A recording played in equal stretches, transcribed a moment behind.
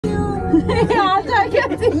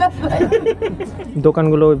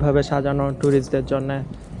দোকানগুলো ওইভাবে সাজানো টুরিস্টদের জন্য।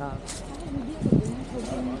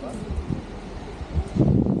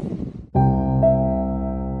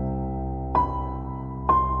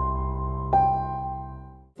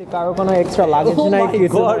 কারো কোনো এক্সট্রা লাগেজ নাই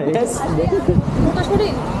কিছু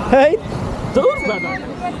নাই।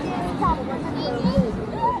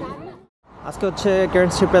 আজকে হচ্ছে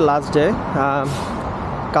কেয়ার্নস ট্রিপের লাস্ট ডে।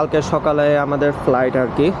 কালকে সকালে আমাদের ফ্লাইট আর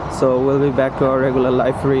কি, so will be back to our regular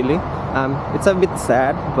life really. It's a bit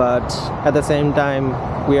sad, but at the same time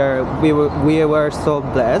we were so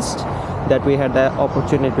blessed that we had the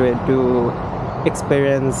opportunity to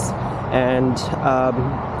experience and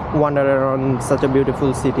wander around such a beautiful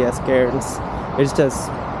city as Cairns.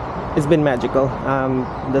 It's been magical.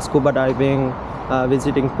 The scuba diving,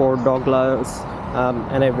 visiting Port Douglas,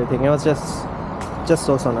 and everything. It was just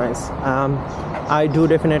so nice. I do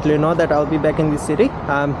definitely know that I'll be back in this city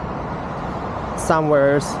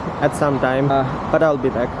somewhere at some time, but I'll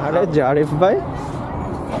be back. Are Jarif bhai?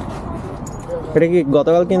 এটা কি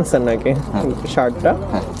গতকাল কিনছেন নাকি শার্টটা?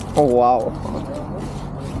 ও wow,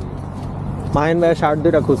 mine ভাই shirt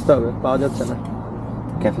দুইটা খুঁজতে হবে, পাওয়া যাচ্ছে না।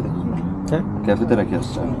 ক্যাফেতে হ্যাঁ ক্যাফেতে রাখি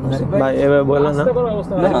আসছে ভাই, এবার বললেন না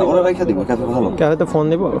না ওরা রেখে দিব ক্যাফে ভালো ক্যাফেতে ফোন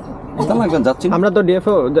দিব। কোথায় লাগবেন যাচ্ছি আমরা তো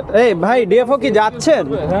ডিএফও। এই ভাই ডিএফও কি যাচ্ছেন?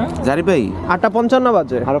 জারি ভাই 8:55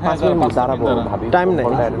 বাজে, আরো 5 মিনিট দাঁড়াবো ভাবি, টাইম নেই।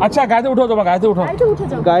 আচ্ছা গাড়িতে উঠো, তোমার গাড়িতে উঠো,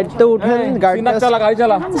 গাড়িতে উঠেন, গাড়িটা চালা, গাড়ি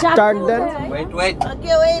চালা, স্টার্ট দেন। ওয়েট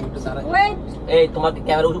ওকে ওয়েট এই তোমাকে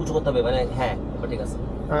ক্যামেরা উঁচু করতে হবে, মানে হ্যাঁ ঠিক আছে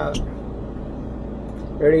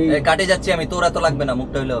রেডি। এই কাটে যাচ্ছি আমি, তোরা তো লাগবে না,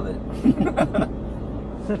 মুখটা হইলে হবে।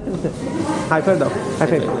 হাই ফাই দাও, হাই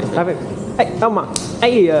ফাই হাই ফাই। এই আম্মা,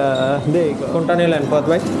 এই দেখ কোনটা নিলেন পদ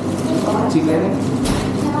ভাই? চিকেন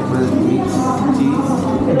চিজ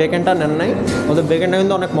বেকেনটা নেন নাই? ওদের বেকেনটা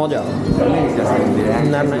কিন্তু অনেক মজা।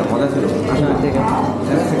 নেন নাই? মজা ছিল ঠিক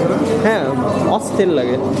আছে, হ্যাঁ অস্থির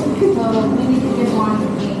লাগে।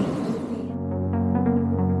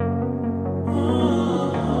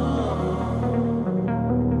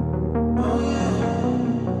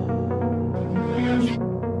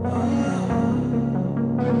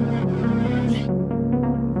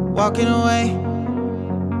 Walking away,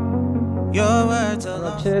 your words are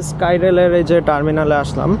lost. স্কাইরেলের এই যে টার্মিনালে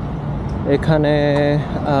আসলাম, এখানে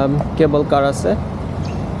কেবল কার আছে।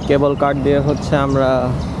 কেবল কার দিয়ে হচ্ছে আমরা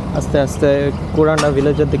আস্তে আস্তে কুরান্ডা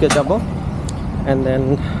ভিলেজের দিকে যাব। অ্যান্ড দেন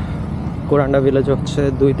কুরান্ডা ভিলেজ হচ্ছে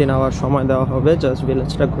 2-3 আওয়ার সময় দেওয়া হবে জাস্ট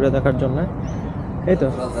ভিলেজটা ঘুরে দেখার জন্য। এই তো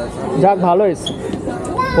যাক, ভালো হয়েছে।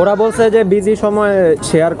 ওরা বলছে যে বিজি সময়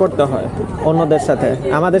শেয়ার করতে হয় অন্যদের সাথে,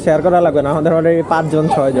 আমাদের শেয়ার করা লাগবে না, আমাদের অলরেডি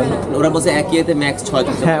 5-6 জন। ওরা বলছে একই এতে ম্যাক্স 6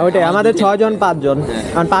 জন। হ্যাঁ ওইটাই, আমাদের 6 জন 5 জন,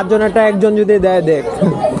 আর 5 জনেরটা একজন যদি দেয়, দেখ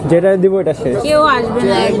যেটা দিব এটা শেষ। কেউ আসবে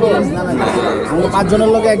না, একজন 5 জনের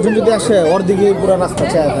লোক একজন যদি আসে ওর দিকে পুরো রাস্তা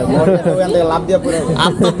চেয়ে থাকে, ওখান থেকে লাভ দিয়ে পুরো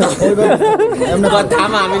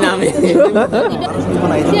থামা, আমি না আমি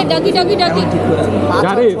ডাকি ডাকি ডাকি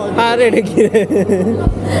গাড়ি। আরে এটা কি রে?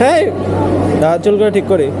 হ্যাঁ চুল করে ঠিক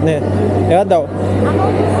করি নে, এবার দাও।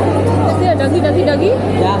 ডাকি ডাকি ডাকি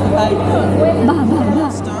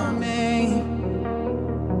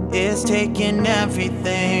It's taking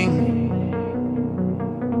everything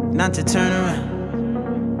not to turn around,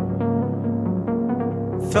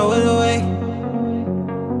 throw it away,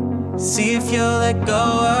 see if you'll let go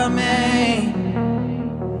of me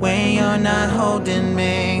when you're not holding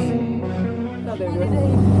me.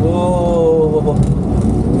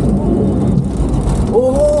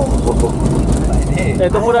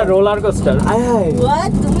 এটা পুরো রোলার কোস্টার।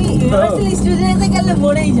 হোয়াট, তুমি ইউনিভার্সিটি স্টুডেন্টে গেলে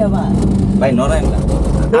মরেই যাবা ভাই, নড়াই না।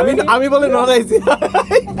 আমি বলে নড়াইছি।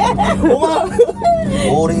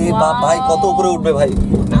 ওরে বাপ ভাই, কত উপরে উঠবে ভাই,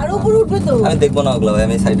 আর উপরে উঠবে তো। আমি দেখবো না ওগুলো ভাই,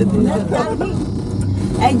 আমি সাইডে দিই।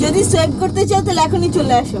 এই যদি সুইপ করতে চাও তাহলে এখনই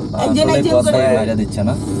চলে আসো, একজন একজন করে মাইরা দিচ্ছে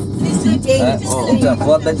না।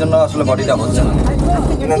 ফুয়াদের জন্য আসলে বডিটা হচ্ছে না।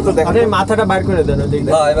 আপনি মাথাটা বাইর করে দেন ওদিক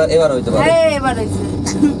দিয়ে। হ্যাঁ এবার হইতে পারে, হ্যাঁ এবার হইছে।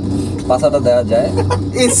 পাছাটা দেওয়া যায়।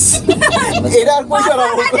 এটা আর কই করা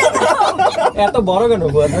এত বড় কেন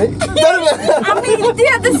ফুয়াদ ভাই? আমি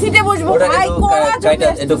ইতিহাতে সিটে বসবো ভাই, কোড়া কাইটা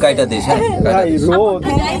একটু কাইটা দিস। হ্যাঁ ভাই রোদ,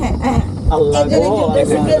 আল্লাহ গো,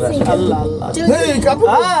 আল্লাহ আল্লাহ, এই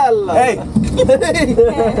কাপড় আল্লাহ। এই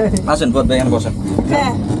আসেন ফুয়াদ ভাই, এখানে বসেন।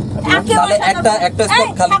 হ্যাঁ তাহলে একটা স্পট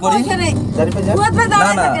খালি করি। না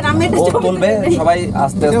না, ও তুলবে, সবাই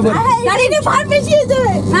আস্তে আস্তে। গাড়ি নিয়ে ভার বেশি হয়ে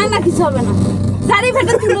যাবে। না না কিছু হবে না, গাড়ি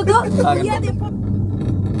ফেটে তুলো তো।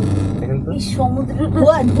 এই সমুদ্রের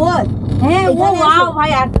ভোট হ্যাঁ, ও ওয়াও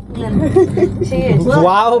ভাই, আর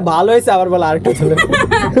ওয়াও ভালো হয়েছে, আবার বল আরেকটা তুলে।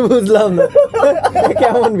 বুঝলাম না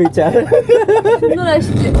কেমন বিচার। সুন্দর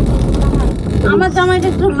আসছে। আমার জামাইটা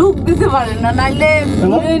একটু লুক দিতে পারেন না, নাইলে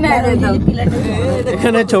ভিডিওই না দাও।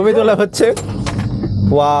 এখানে ছবি তোলা হচ্ছে।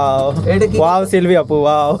 ওয়াও, এটা কি? ওয়াও সিলভি আপু,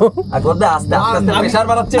 ওয়াও। আর করতে আস্তে আস্তে প্রেসার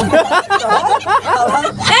বাড়াচ্ছেন।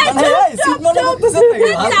 এই সিট মনে করতেছেন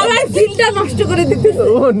নাকি? আমার ফিলটা নষ্ট করে দিতেছে।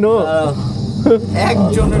 ও নো,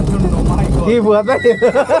 একজনের জন্য মাই গড। কি বুঝা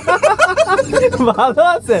ভালো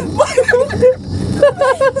আছেন?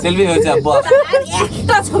 সেলফি হয়েছে আব্বু। আর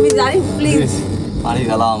একটা ছবি জানি প্লিজ। পানি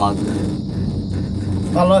গেলাম আমার।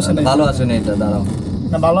 ভালো আছে না? ভালো আছে না এটা, দাঁড়াও।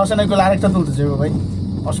 না ভালো আছে না কইলে আরেকটা তুলতে যাবো ভাই,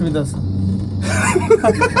 অসুবিধা আছে।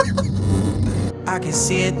 I can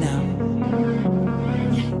see it now.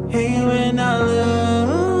 Hey, when I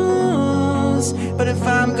lose, but if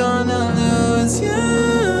I'm gonna lose you,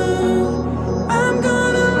 I'm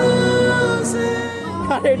gonna lose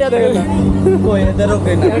it. এটা দেখেন না, কই এদেরও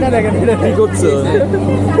কেন? এটা দেখেন, এটা কি করছো?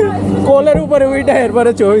 কোলের উপরে উইটা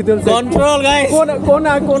এরপরে ছবি তুলছে। Control guys.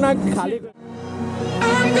 কোনা কোনা খালি।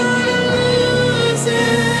 I'm gonna lose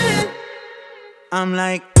it. I'm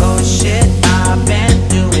like, oh shit, I've been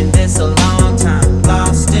doing this a long time.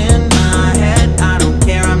 Lost in my head, I don't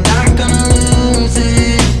care, I'm not gonna lose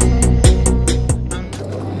it.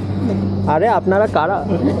 আরে আপনারা কারা?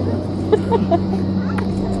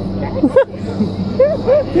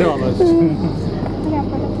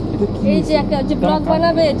 এই যে একটা যে ব্লগ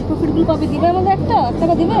বানাবে, যে প্রফিটগুলো পাবে, দিবে আমাদের একটা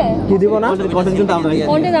টাকা দিবে? কি দিব না?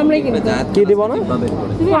 কন্টেন্ট আমরাই কিনবো। কি দিব না?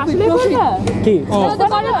 তুমি আসলে করবা? কি? তো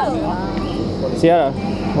পারো। সিয়ারা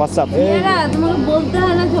হোয়াটসঅ্যাপ? এরা তোমাকে বলতে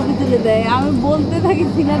হয় না ছবি তুলে দেয়, আমি বলতে থাকি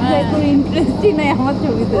সিনার যায় কোনো ইন্টারেস্টই নাই আমার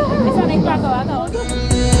ছবিতে। অনেক টাকা আগাও।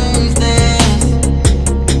 Lose this.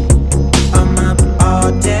 I'm up all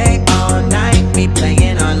day, all night,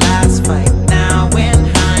 replaying our last fight. Now in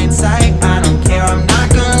hindsight, I don't care, I'm not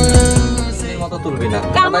gonna lose it. মতো তুলবি না।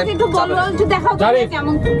 আমাকে একটু বলো, একটু দেখাও তো জানি।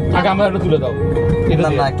 কেমন। আগে আমরা একটু তুলে দাও। এটা না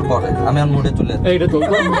দিয়ে। না একটু পরে, আমি আর মুডে চলে যাচ্ছি। এইটা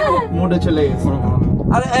তুলবো। মোডে চলে গেছে।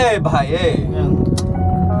 আরে এই ভাই এই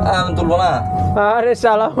আমি তুলবো না। আরে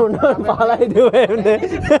শালা হুনর পালাই দেবে এমনে।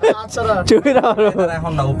 আচ্ছা চুই দাও।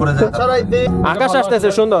 এখন না উপরে যা। ছড়াইতে আকাশ আসতেছে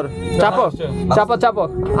সুন্দর। চাপো চাপো চাপো,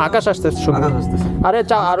 আকাশ আসতেছে সুন্দর। আকাশ আসতেছে। আরে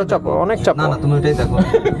আরো চাপো, অনেক চাপো। না না তুমি ওইটাই দেখো,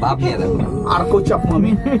 ভাব নিয়ে দেখো। আর কই চাপ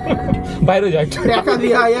আমি বাইরে যাই। টাকা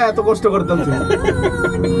দিয়ে আয়া এত কষ্ট করতাম তুই।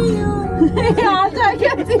 আচ্ছা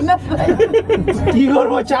কেছি না। কি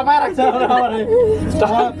করবো, চাপায় রাখছে আমারে।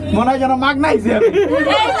 মনে হয় যেন মাগ নাইছে আমি।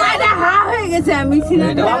 এই মাইটা হা হয়ে গেছে আমি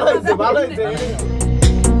সিনার। ভালো হয়েছে, ভালো হয়েছে।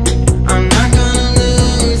 I'm not gonna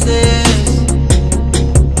lose this.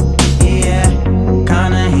 Yeah,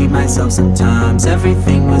 kinda hate myself sometimes.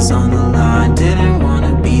 Everything was on the line. Didn't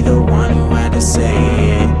wanna be the one who had to say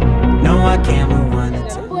it. No, I can't rewind the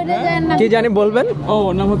time. পড়ে যায় না। কি জানি বলবেন? ও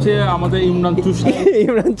ওর নাম হচ্ছে আমাদের Imran চুষনি।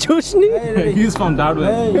 Imran চুষনি। He is from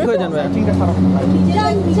Darwin. কই যান ভাই?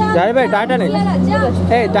 যাই ভাই টাইটানিক।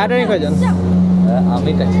 এই টাইটানিক কই যান?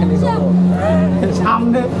 আমি টাইটানিক যাবো।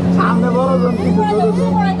 সামনে সামনে বড় জন কিছু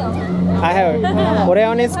হ্যাঁ হ্যাঁ, ওরে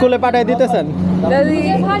অনেক স্কুলে পাঠাই দিতেছেন?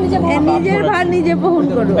 নিজের ভার নিজে বহন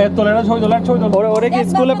করো। এ তোলে না ছবি তোলে, ছবি তোলে। ওরে কি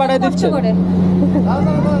স্কুলে পাঠাই দিচ্ছে?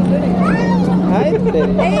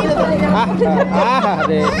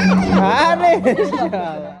 আরে আরে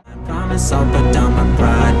Promise I'll put down my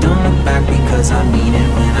pride. Don't look back because I mean it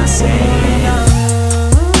when I say it.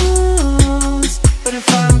 Lose, but if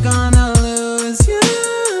I'm gonna lose you,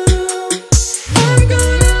 I'm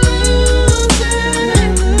gonna lose it.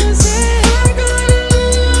 Lose it. I'm gonna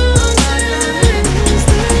lose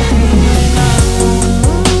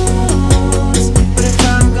it. But if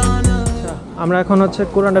I'm gonna আমরা এখন হচ্ছে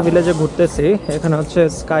কুরান্ডা ভিলেজে ঘুরতেছি। এখানে হচ্ছে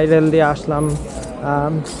স্কাইরেল দিয়ে আসলাম,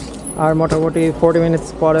 আর মোটামুটি 40 minutes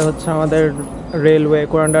পরে হচ্ছে আমাদের রেলওয়ে,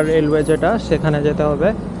 কুরান্ডা রেলওয়ে যেটা, সেখানে যেতে হবে।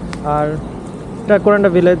 আর এটা কুরান্ডা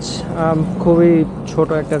ভিলেজ খুবই ছোট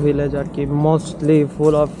একটা ভিলেজ আর কি, mostly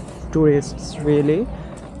full of tourists really.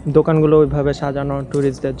 দোকানগুলো ওইভাবে সাজানো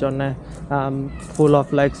ট্যুরিস্টদের জন্য, full of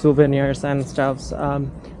like সুভেনিয়ার্স and stuffs.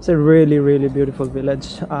 It's a really really beautiful village,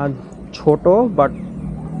 ছোট বাট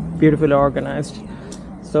বিউটিফুলি অর্গানাইজড।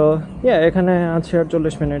 সো এখানে আছে আর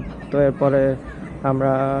 40 মিনিট। তো এরপরে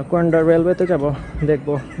আমরা কুরান্ডা রেলওয়েতে যাব,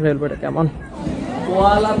 দেখবো রেলওয়েটা কেমন।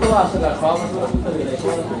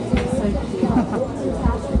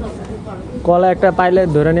 কলা একটা পাইলে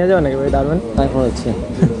ধরে নিয়ে যাবে নাকি ভাই ডারবেন? তারপর হচ্ছে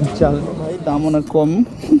চল ভাই দাম অনেক কম।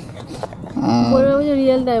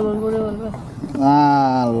 রিয়েল ডায়মন্ড বলে বলবে।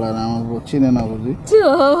 আল্লাহ আমার চিনে না বুঝি।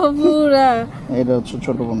 পুরা এটা হচ্ছে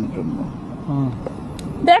ছোট বোনের জন্য।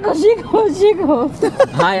 দেখো শিখো শিখো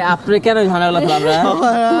ভাই আপনি কেন ঝামেলা করলাম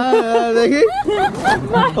আমরা দেখি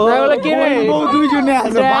তাহলে কি রে বউ দুইজনে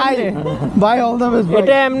আছে ভাই ভাই অল দ্য বেস্ট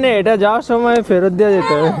এটা এমনি এটা যাওয়ার সময় ফেরত দিয়ে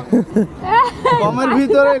যেতে হবে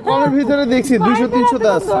কমের ভিতরে দেখছি 200 300 তে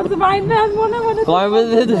আছে ভাই না মনে মনে কয়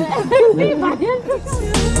বজে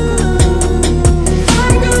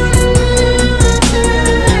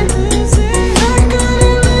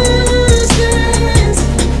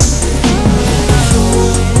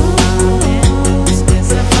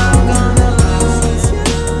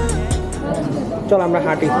চল আমরা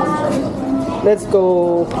হাঁটি লেটস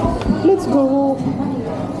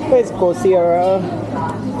গো সিয়ারা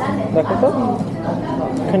দেখো তো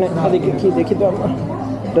এখানে এদিকে কি দেখি তো আমরা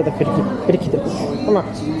এটা দেখ খিড়কি দেখো না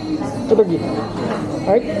এটা কি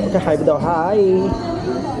ওকে হাই দাও হাই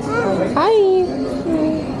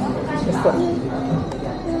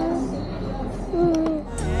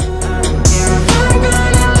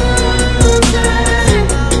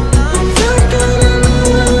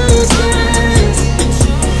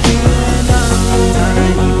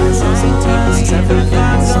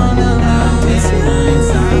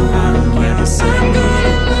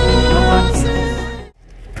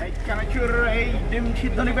ডিম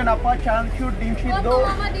সিদ্ধ নেবেন আপা চানাচুর ডিম সিদ্ধ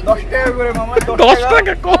 10 টাকা করে মামা 10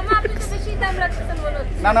 টাকা কম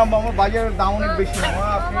না মামা বাজারের দাম অনেক বেশি মামা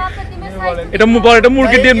আপনি বলেন এটা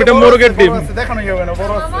মুরগির ডিম এটা মোরগের ডিম দেখানো যাবে না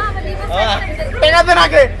বড় আছে টাকা দেন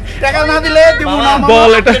আগে টাকা না দিলে দিব না মামা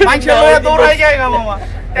বল এটা মাইছে লয়ে দৌড়াই যায় না মামা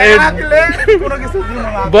টাকা না দিলে কোনো কিছু দিব না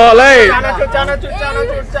বল এই চানাচুর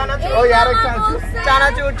ওই আরেক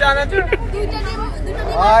চানাচুর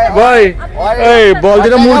ভাই এই বল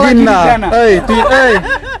যেটা মুরগির না এই তুই এই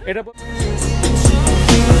এটা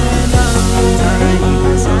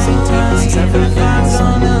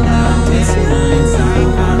Something